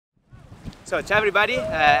So, ciao everybody,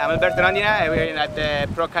 I'm Alberto Rondina and we're at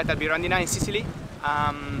the Prokite Alby Rondina in Sicily.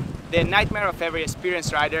 The nightmare of every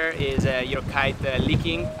experienced rider is your kite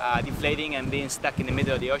leaking, deflating and being stuck in the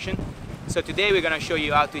middle of the ocean. So today we're going to show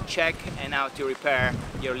you how to check and how to repair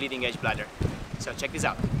your leading edge bladder. So check this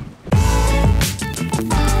out.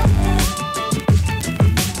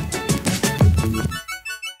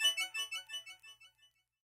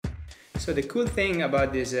 So the cool thing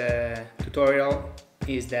about this tutorial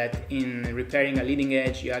is that in repairing a leading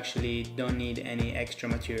edge you actually don't need any extra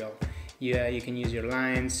material. You can use your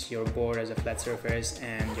lines, your board as a flat surface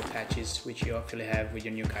and your patches, which you hopefully have with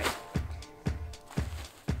your new kite.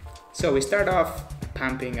 So we start off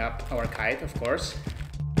pumping up our kite, of course.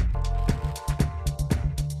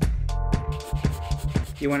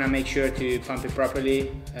 You want to make sure to pump it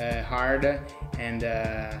properly, hard, and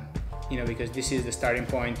because this is the starting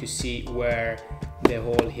point to see where the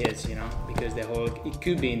hole is, because the hole, it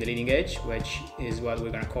could be in the leading edge, which is what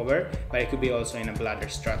we're going to cover, but it could be also in a bladder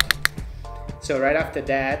strut. So right after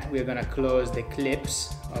that, we're going to close the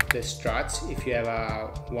clips of the struts if you have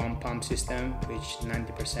a one pump system, which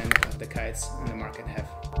 90% of the kites on the market have.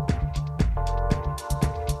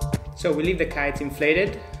 So we leave the kites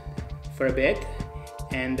inflated for a bit,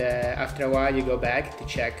 and after a while you go back to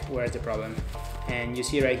check where's the problem. And you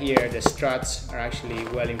see right here the struts are actually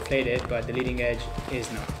well inflated, but the leading edge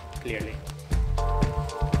is not, clearly.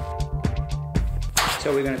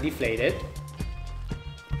 So we're going to deflate it.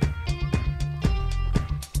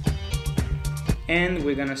 And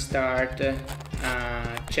we're going to start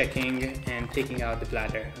checking and taking out the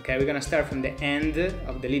bladder. Okay, we're going to start from the end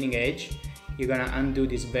of the leading edge. You're going to undo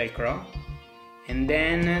this Velcro. And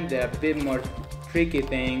then the bit more tricky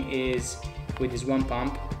thing is with this one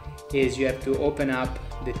pump is you have to open up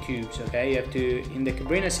the tubes. Okay, you have to, in the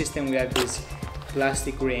Cabrinha system we have this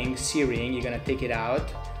plastic ring, C-ring. You're gonna take it out,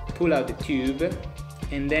 pull out the tube,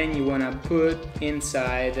 and then you wanna put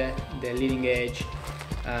inside the leading edge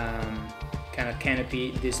kind of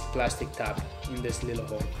canopy this plastic tab in this little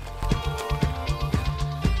hole.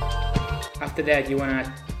 After that you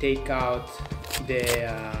wanna take out the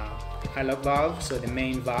airlock valve, so the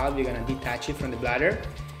main valve. You're gonna detach it from the bladder.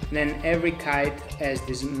 And then every kite has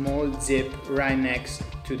this small zip right next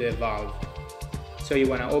to the valve. So you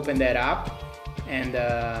want to open that up and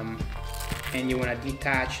you want to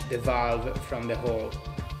detach the valve from the hole.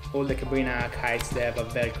 All the Cabrinha kites, they have a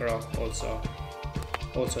Velcro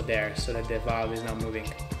also there, so that the valve is not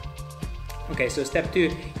moving. Okay, so step 2,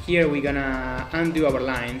 here we're gonna undo our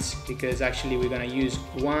lines, because actually we're gonna use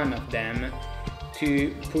one of them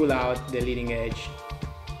to pull out the leading edge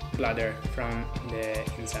bladder from the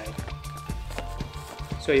inside.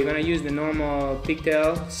 So you're gonna use the normal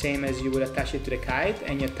pigtail, same as you would attach it to the kite,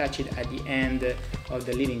 and you attach it at the end of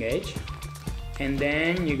the leading edge, and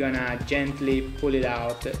then you're gonna gently pull it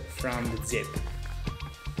out from the zip.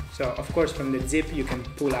 So of course from the zip you can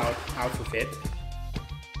pull out half of it,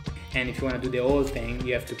 and if you want to do the whole thing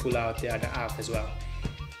you have to pull out the other half as well.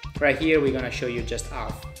 Right here we're gonna show you just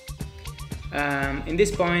half. In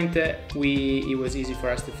this point it was easy for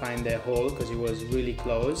us to find the hole because it was really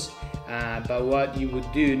close, but what you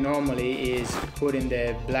would do normally is put in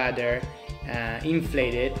the bladder,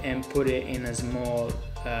 inflate it and put it in a small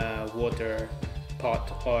water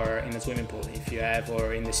pot or in a swimming pool if you have,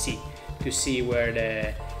 or in the sea, to see where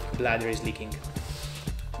the bladder is leaking.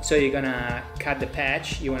 So you're gonna cut the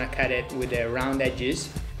patch. You want to cut it with the round edges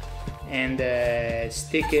and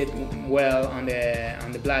stick it well on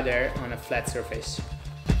the bladder on a flat surface.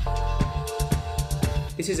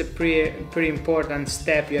 This is a pretty important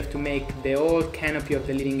step. You have to make the whole canopy of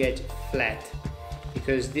the leading edge flat,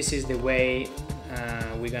 because this is the way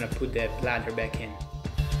we're gonna put the bladder back in.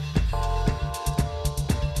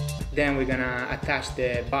 Then we're gonna attach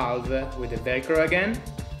the valve with the Velcro again,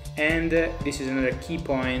 and this is another key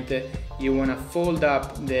point. You wanna fold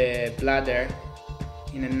up the bladder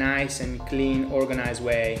in a nice and clean, organized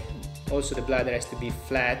way. Also the bladder has to be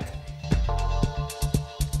flat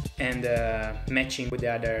and matching with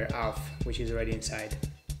the other half, which is already inside.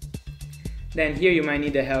 Then here you might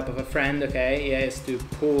need the help of a friend. Okay, he has to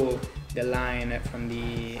pull the line from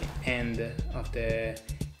the end of the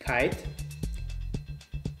kite.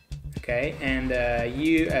 Okay, and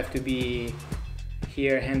you have to be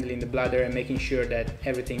here handling the bladder and making sure that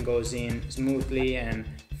everything goes in smoothly and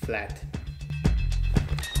flat.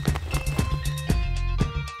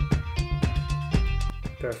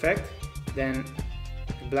 Perfect. Then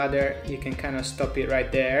the bladder, you can kind of stop it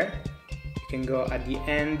right there. You can go at the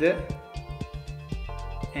end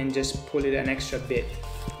and just pull it an extra bit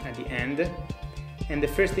at the end, And the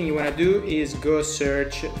first thing you want to do is go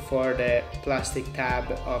search for the plastic tab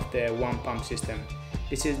of the one pump system.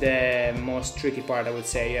 This is the most tricky part, I would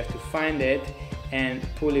say. You have to find it and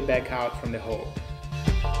pull it back out from the hole.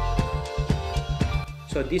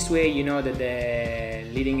 So this way you know that the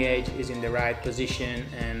leading edge is in the right position,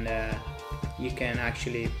 and you can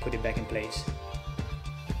actually put it back in place.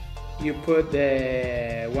 You put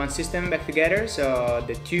the one system back together, so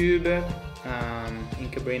the tube, in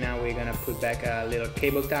Cabrinha we're gonna put back a little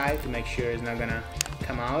cable tie to make sure it's not gonna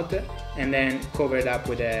come out, and then cover it up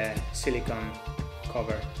with a silicone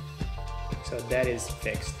cover. So that is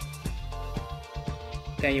fixed.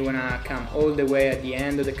 Then you wanna come all the way at the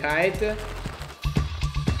end of the kite,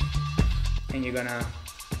 and you're gonna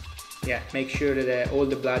make sure that all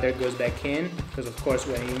the bladder goes back in, because of course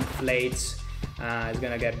when it inflates it's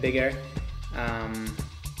gonna get bigger,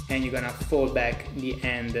 and you're gonna fold back the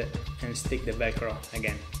end and stick the Velcro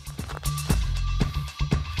again.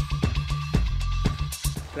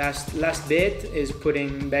 Last bit is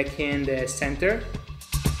putting back in the center.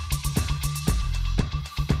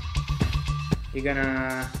 You're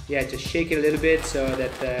gonna just shake it a little bit so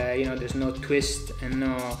that you know, there's no twist and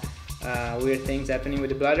no weird things happening with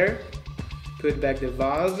the bladder. Put back the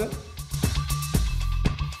valve,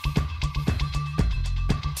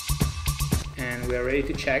 and we're ready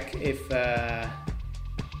to check if the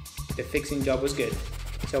fixing job was good.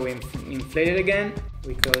 So we inflate it again,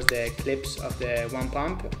 we close the clips of the one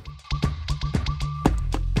pump,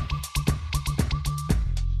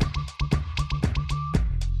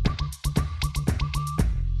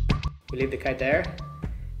 we leave the kite there,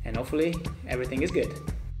 and hopefully everything is good.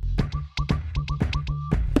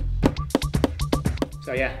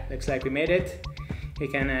 So yeah, looks like we made it. You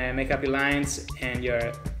can make up your lines and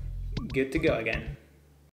you're good to go again.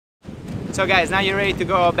 So guys, now you're ready to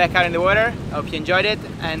go back out in the water. I hope you enjoyed it,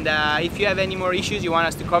 and if you have any more issues you want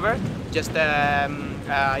us to cover, just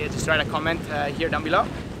write a comment here down below,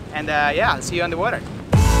 and yeah, I'll see you on the water.